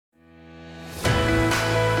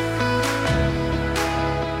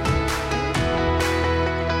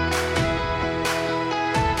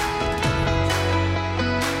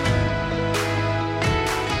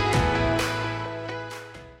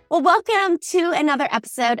Well, welcome to another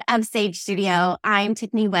episode of Sage Studio. I'm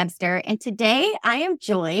Tiffany Webster, and today I am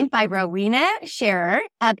joined by Rowena Scherer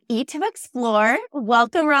of Eat2Explore.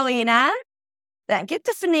 Welcome, Rowena. Thank you,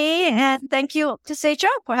 Tiffany, and thank you to Sage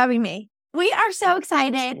for having me. We are so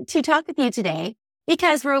excited to talk with you today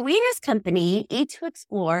because Rowena's company,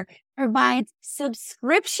 Eat2Explore, provides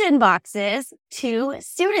subscription boxes to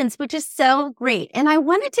students, which is so great. And I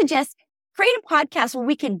wanted to just create a podcast where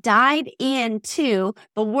we could dive into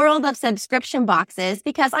the world of subscription boxes,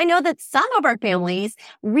 because I know that some of our families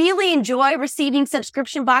really enjoy receiving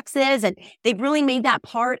subscription boxes and they've really made that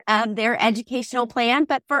part of their educational plan.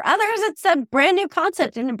 But for others, it's a brand new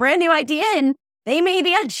concept and a brand new idea, and they may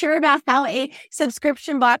be unsure about how a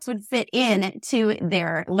subscription box would fit in to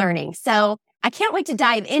their learning. So I can't wait to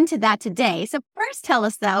dive into that today. So first, tell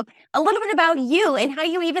us, though, a little bit about you and how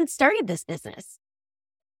you even started this business.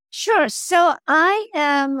 Sure. So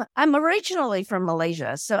I'm originally from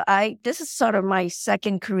Malaysia. So this is sort of my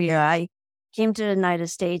second career. I came to the United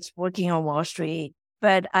States working on Wall Street,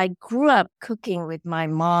 but I grew up cooking with my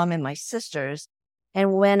mom and my sisters.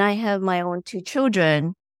 And when I have my own two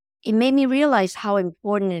children, it made me realize how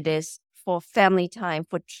important it is for family time,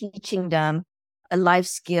 for teaching them a life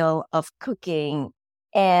skill of cooking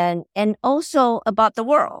and also about the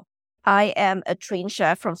world. I am a trained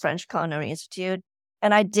chef from French Culinary Institute.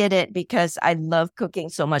 And I did it because I love cooking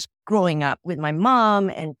so much growing up with my mom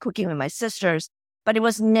and cooking with my sisters. But it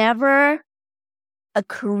was never a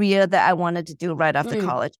career that I wanted to do right after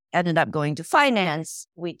college. Ended up going to finance,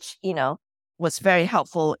 which, was very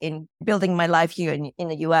helpful in building my life here in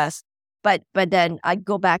the US. But then I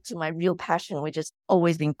go back to my real passion, which has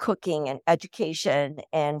always been cooking and education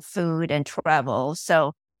and food and travel.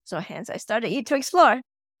 So hence I started Eat2Explore.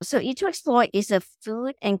 So Eat2Explore is a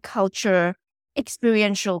food and culture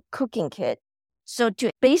experiential cooking kit. So to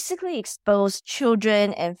basically expose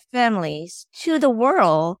children and families to the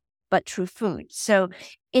world, but through food. So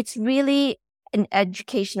it's really an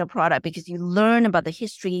educational product because you learn about the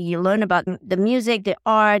history, you learn about the music, the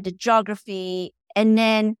art, the geography, and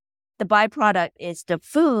then the byproduct is the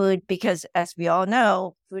food, because as we all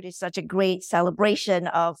know, food is such a great celebration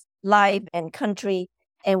of life and country.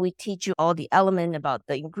 And we teach you all the elements about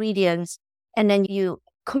the ingredients, and then you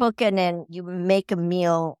cook and then you make a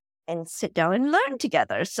meal and sit down and learn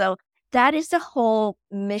together. So that is the whole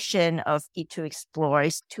mission of Eat2Explore,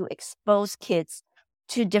 is to expose kids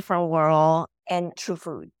to different world and through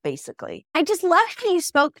food, basically. I just love how you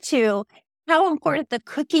spoke to how important the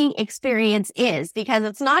cooking experience is, because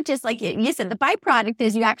it's not just like you said, the byproduct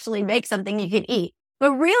is you actually make something you can eat.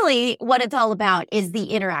 But really what it's all about is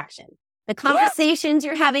the interaction. The conversations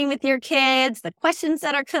you're having with your kids, the questions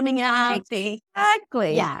that are coming up.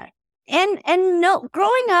 Exactly. Yeah. And no,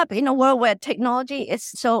 growing up in a world where technology is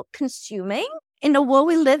so consuming, in the world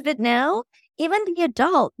we live in now, even the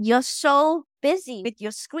adult, you're so busy with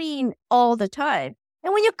your screen all the time.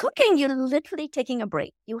 And when you're cooking, you're literally taking a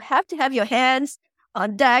break. You have to have your hands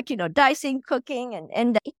on deck, dicing, cooking,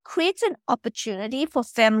 and it creates an opportunity for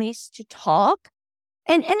families to talk.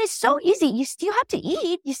 And it's so easy. You still have to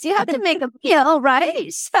eat. You still have to make a meal,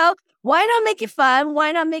 right? So why not make it fun?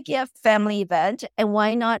 Why not make it a family event? And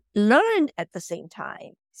why not learn at the same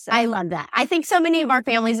time? So I love that. I think so many of our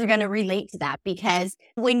families are going to relate to that, because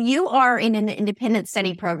when you are in an independent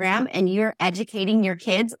study program and you're educating your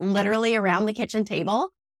kids literally around the kitchen table,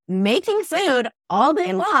 making food all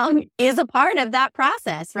day long is a part of that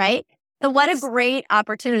process, right? So what a great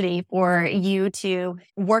opportunity for you to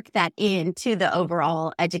work that into the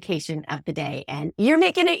overall education of the day. And you're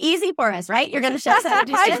making it easy for us, right? You're going to show us how to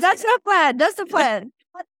do this. That's the plan. That's the plan.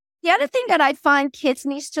 But the other thing that I find kids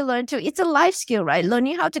needs to learn too, it's a life skill, right?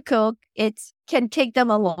 Learning how to cook, it can take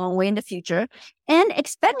them a long way in the future, and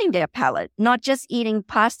expanding their palate, not just eating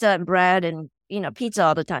pasta and bread and pizza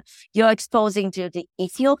all the time. You're exposing to the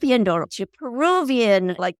Ethiopian doner, to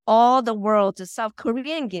Peruvian, like all the world, to South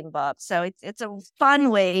Korean gimbap. So it's a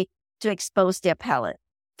fun way to expose their palate.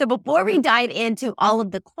 So before we dive into all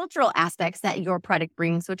of the cultural aspects that your product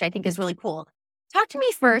brings, which I think is really cool, talk to me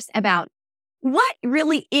first about what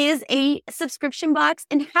really is a subscription box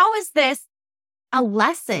and how is this a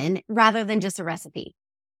lesson rather than just a recipe?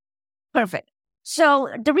 Perfect. So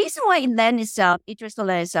the reason why Eat2Explore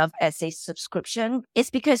lends itself as a subscription is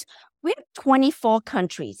because we're 24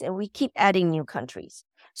 countries and we keep adding new countries.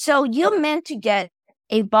 So you're meant to get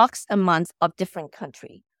a box a month of different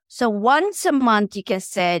country. So once a month, you can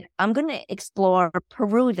say, I'm going to explore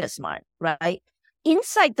Peru this month, right?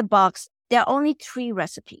 Inside the box, there are only 3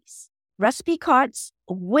 recipes. Recipe cards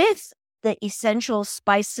with the essential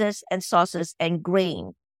spices and sauces and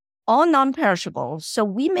grain all non-perishable. So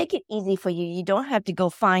we make it easy for you. You don't have to go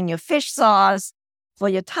find your fish sauce for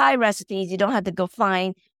your Thai recipes. You don't have to go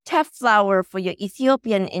find teff flour for your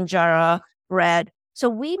Ethiopian injera bread. So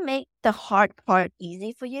we make the hard part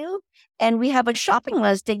easy for you. And we have a shopping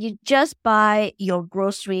list that you just buy your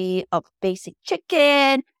grocery of basic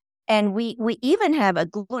chicken. And we even have a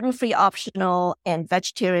gluten-free optional and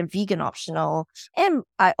vegetarian vegan optional. And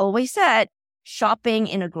I always said, shopping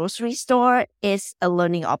in a grocery store is a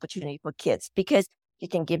learning opportunity for kids because you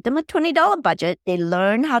can give them a $20 budget. They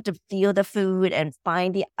learn how to feel the food and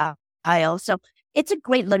find the aisle. So it's a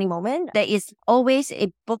great learning moment. There is always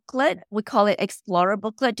a booklet. We call it Explorer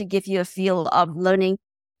booklet to give you a feel of learning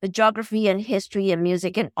the geography and history and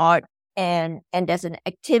music and art. And there's an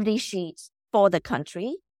activity sheet for the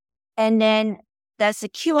country. And then there's a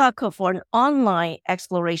QR code for an online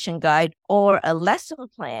exploration guide or a lesson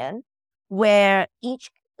plan where each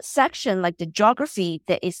section, like the geography,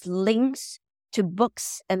 there is links to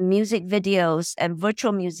books and music videos and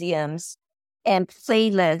virtual museums and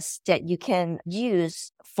playlists that you can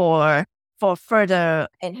use for further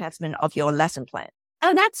enhancement of your lesson plan.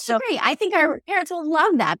 Oh, that's so great. I think our parents will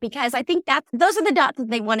love that because I think those are the dots that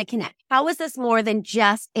they want to connect. How is this more than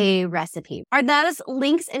just a recipe? Are those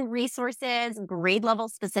links and resources grade level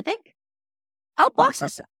specific?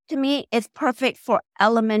 Boxes, to me, it's perfect for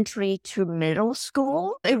elementary to middle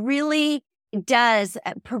school. It really does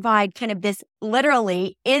provide kind of this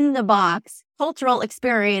literally in the box cultural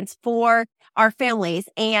experience for our families.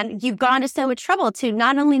 And you've gone to so much trouble to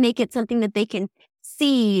not only make it something that they can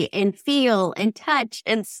see and feel and touch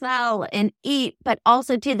and smell and eat, but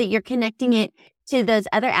also too that you're connecting it to those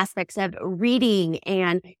other aspects of reading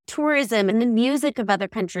and tourism and the music of other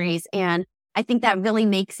countries. And I think that really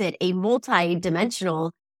makes it a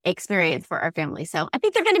multi-dimensional experience for our family. So I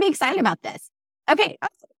think they're going to be excited about this. Okay.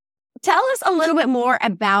 Tell us a little bit more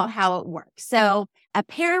about how it works. So a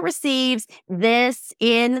parent receives this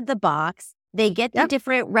in the box. They get the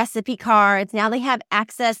different recipe cards. Now they have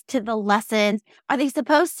access to the lessons. Are they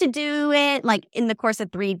supposed to do it like in the course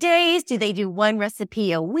of 3 days? Do they do one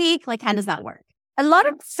recipe a week? Like, how does that work? A lot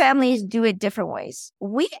of families do it different ways.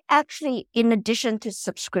 We actually, in addition to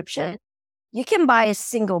subscription, you can buy a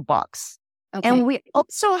single box. Okay. And we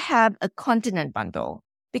also have a continent bundle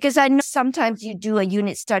because I know sometimes you do a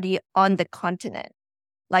unit study on the continent,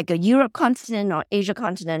 like a Europe continent or Asia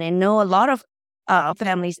continent. And I know a lot of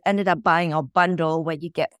families ended up buying a bundle where you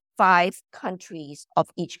get 5 countries of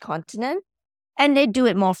each continent, and they do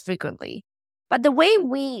it more frequently. But the way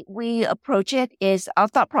we approach it is our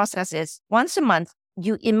thought process is once a month,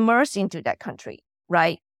 you immerse into that country,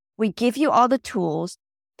 right? We give you all the tools.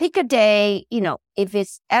 Pick a day, if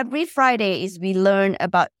it's every Friday is we learn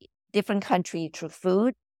about different country through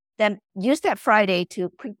food, then use that Friday to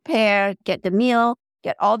prepare, get the meal,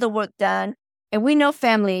 get all the work done. And we know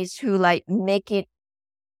families who make it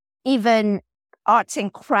even arts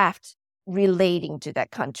and crafts relating to that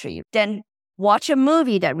country. Then watch a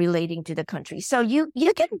movie that relating to the country. So you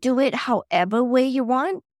can do it however way you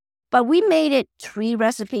want. But we made it 3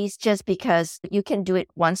 recipes just because you can do it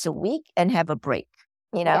once a week and have a break,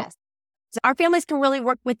 Yes. So our families can really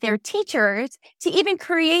work with their teachers to even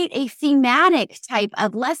create a thematic type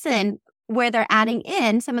of lesson where they're adding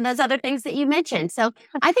in some of those other things that you mentioned. So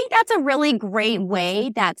I think that's a really great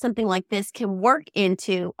way that something like this can work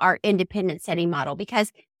into our independent setting model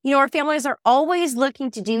because, our families are always looking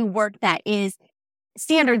to do work that is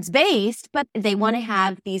standards based, but they want to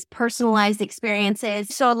have these personalized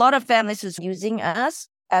experiences. So a lot of families is using us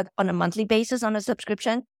on a monthly basis on a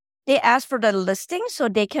subscription. They ask for the listing so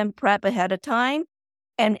they can prep ahead of time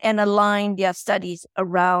and align their studies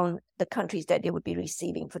around the countries that they would be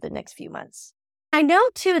receiving for the next few months. I know,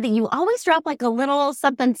 too, that you always drop a little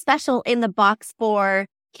something special in the box for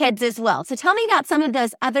kids as well. So tell me about some of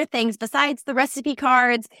those other things besides the recipe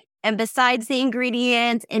cards and besides the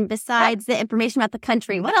ingredients and besides the information about the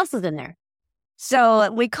country. What else is in there?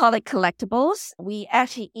 So we call it collectibles. We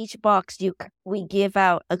actually, each box, we give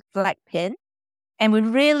out a flag pin. And we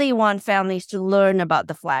really want families to learn about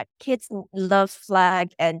the flag. Kids love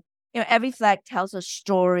flag and, every flag tells a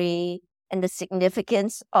story and the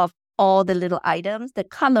significance of all the little items, the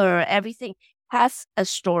color, everything has a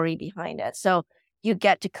story behind it. So you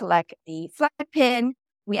get to collect the flag pin.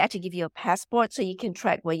 We actually give you a passport so you can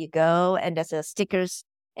track where you go. And there's stickers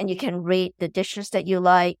and you can rate the dishes that you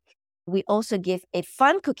like. We also give a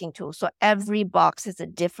fun cooking tool. So every box is a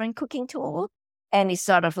different cooking tool. And it's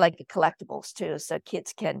sort of like a collectibles too, so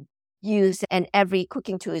kids can use, and every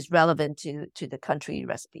cooking tool is relevant to the country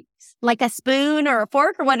recipes. Like a spoon or a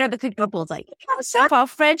fork, or what are the cooking tools like? So for our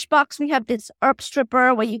French box, we have this herb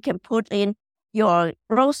stripper where you can put in your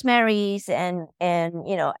rosemaries and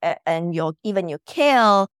your even your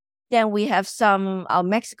kale. Then we have our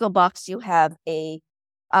Mexico box. You have a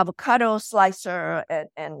avocado slicer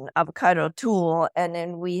and avocado tool, and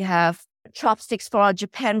then we have chopsticks for our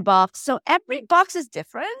Japan box. So every box is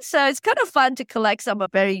different. So it's kind of fun to collect some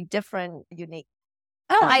very different, unique.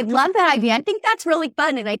 Oh, I love that idea. I think that's really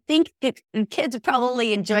fun. And I think kids would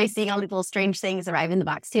probably enjoy seeing all the little strange things arrive in the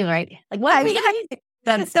box too, right? Like what?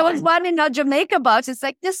 There was one in our Jamaica box. It's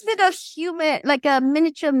like this little human, like a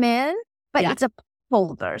miniature man, but it's a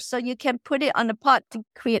holder. So you can put it on the pot to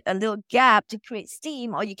create a little gap to create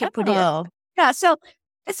steam, or you can put it. Yeah. So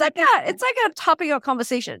it's like a topic of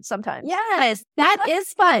conversation sometimes. Yes, that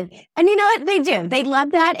is fun. And you know what? They do. They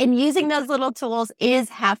love that. And using those little tools is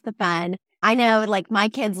half the fun. I know, like, my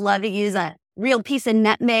kids love to use a real piece of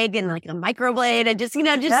nutmeg and like a microblade and just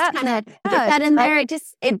kind of put that in there.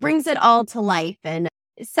 It brings it all to life. And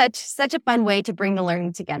it's such a fun way to bring the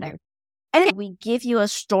learning together. And we give you a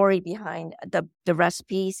story behind the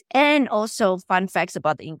recipes and also fun facts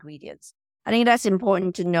about the ingredients. I think that's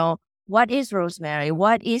important to know. What is rosemary?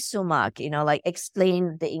 What is sumac? Like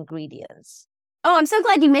explain the ingredients. Oh, I'm so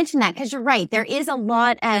glad you mentioned that, because you're right. There is a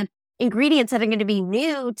lot of ingredients that are going to be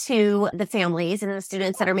new to the families and the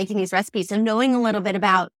students that are making these recipes. So knowing a little bit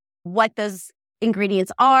about what those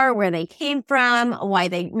ingredients are, where they came from, why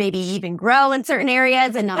they maybe even grow in certain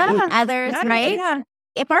areas and not in others, right? Yeah.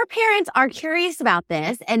 If our parents are curious about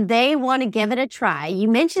this and they want to give it a try, you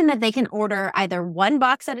mentioned that they can order either one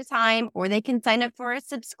box at a time or they can sign up for a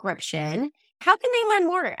subscription. How can they learn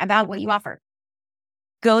more about what you offer?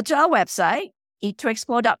 Go to our website,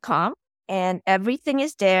 Eat2Explore.com. And everything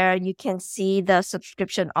is there. You can see the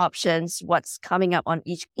subscription options, what's coming up on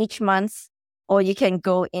each month. Or you can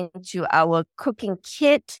go into our cooking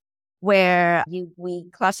kit where we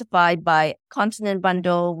classify by continent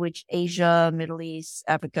bundle, which Asia, Middle East,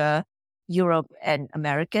 Africa, Europe, and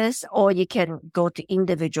Americas. Or you can go to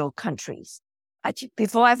individual countries. Actually,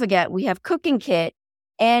 before I forget, we have cooking kit.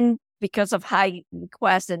 And because of high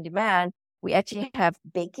request and demand, we actually have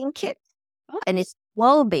baking kit. And it's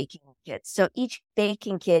 12 baking kits. So each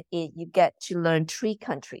baking kit, you get to learn 3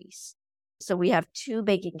 countries. So we have 2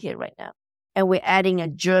 baking kit right now. And we're adding a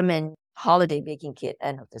German holiday baking kit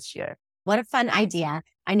end of this year. What a fun idea.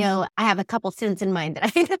 I know I have a couple students in mind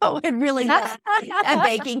that I know would really love a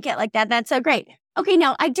baking kit like that. That's so great. Okay,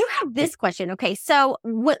 now I do have this question. Okay, so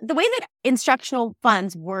the way that instructional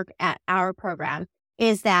funds work at our program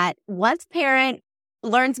is that once parent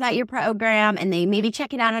learns about your program and they maybe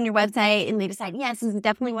check it out on your website and they decide, yes, this is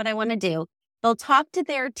definitely what I want to do, they'll talk to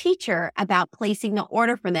their teacher about placing the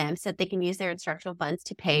order for them so that they can use their instructional funds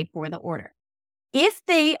to pay for the order. If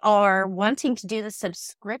they are wanting to do the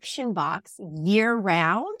subscription box year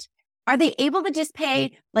round, are they able to just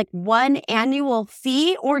pay like one annual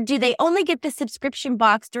fee, or do they only get the subscription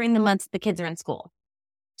box during the months the kids are in school?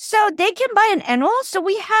 So they can buy an annual. So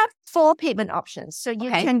we have 4 payment options. So you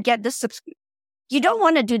can get the subscription. You don't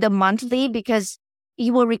want to do the monthly because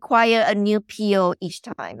you will require a new PO each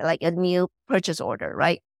time, like a new purchase order,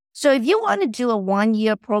 right? So if you want to do a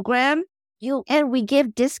 1-year program, and we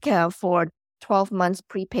give discount for 12 months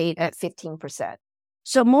prepaid at 15%.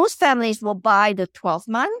 So most families will buy the 12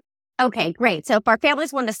 month. Okay, great. So if our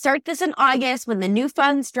families want to start this in August when the new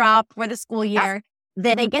funds drop for the school year,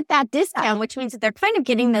 then they get that discount, which means that they're kind of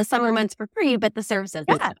getting the summer months for free, but the services.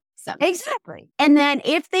 So. Exactly. And then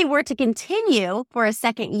if they were to continue for a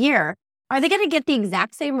second year, are they going to get the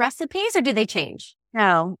exact same recipes or do they change?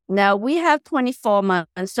 No, we have 24 months.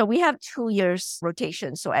 So we have 2 years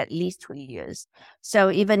rotation. So at least 2 years.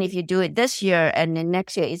 So even if you do it this year and then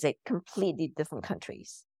next year is a completely different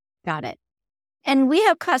countries. Got it. And we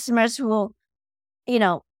have customers who,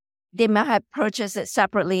 they might have purchased it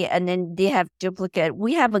separately and then they have duplicate.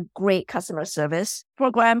 We have a great customer service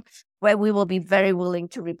program where we will be very willing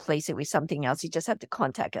to replace it with something else. You just have to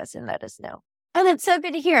contact us and let us know. Oh, that's so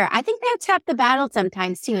good to hear. I think that's half the battle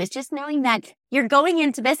sometimes too. It's just knowing that you're going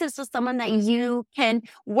into business with someone that you can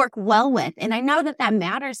work well with. And I know that that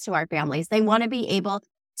matters to our families. They want to be able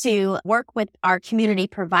to work with our community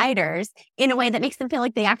providers in a way that makes them feel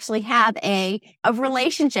like they actually have a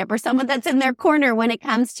relationship or someone that's in their corner when it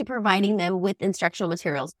comes to providing them with instructional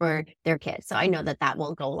materials for their kids. So I know that that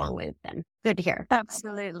will go along with them. Good to hear.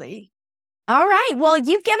 Absolutely. All right. Well,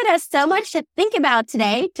 you've given us so much to think about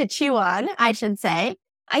today, to chew on, I should say.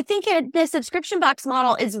 I think the subscription box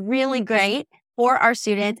model is really great for our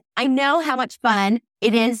students. I know how much fun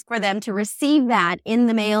it is for them to receive that in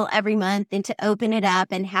the mail every month and to open it up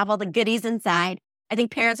and have all the goodies inside. I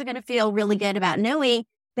think parents are going to feel really good about knowing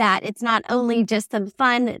that it's not only just some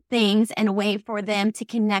fun things and a way for them to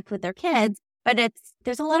connect with their kids, but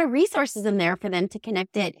there's a lot of resources in there for them to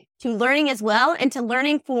connect it to learning as well, and to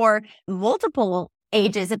learning for multiple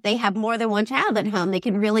ages. If they have more than one child at home, they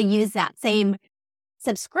can really use that same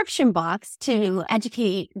subscription box to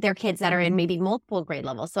educate their kids that are in maybe multiple grade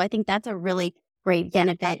levels. So I think that's a really great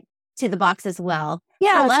benefit to the box as well.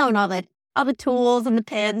 Yeah. Alone all the tools and the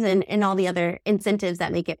pins and all the other incentives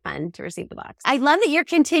that make it fun to receive the box. I love that you're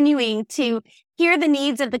continuing to hear the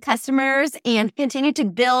needs of the customers and continue to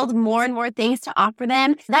build more and more things to offer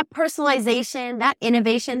them. That personalization, that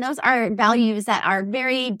innovation, those are values that are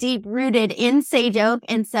very deep rooted in Sage Oak.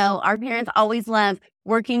 And so our parents always love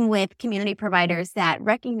working with community providers that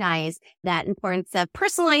recognize that importance of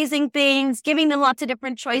personalizing things, giving them lots of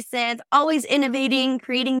different choices, always innovating,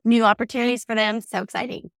 creating new opportunities for them. So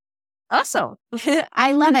exciting. Awesome.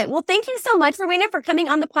 I love it. Well, thank you so much, Rowena, for coming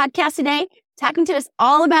on the podcast today, talking to us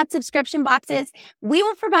all about subscription boxes. We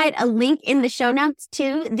will provide a link in the show notes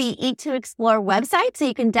to the Eat2Explore website, so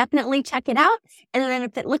you can definitely check it out. And then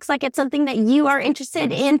if it looks like it's something that you are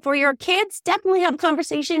interested in for your kids, definitely have a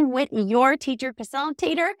conversation with your teacher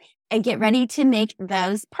facilitator and get ready to make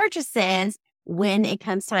those purchases when it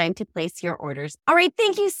comes time to place your orders. All right,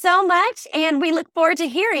 thank you so much. And we look forward to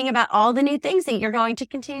hearing about all the new things that you're going to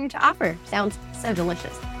continue to offer. Sounds so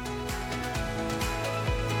delicious.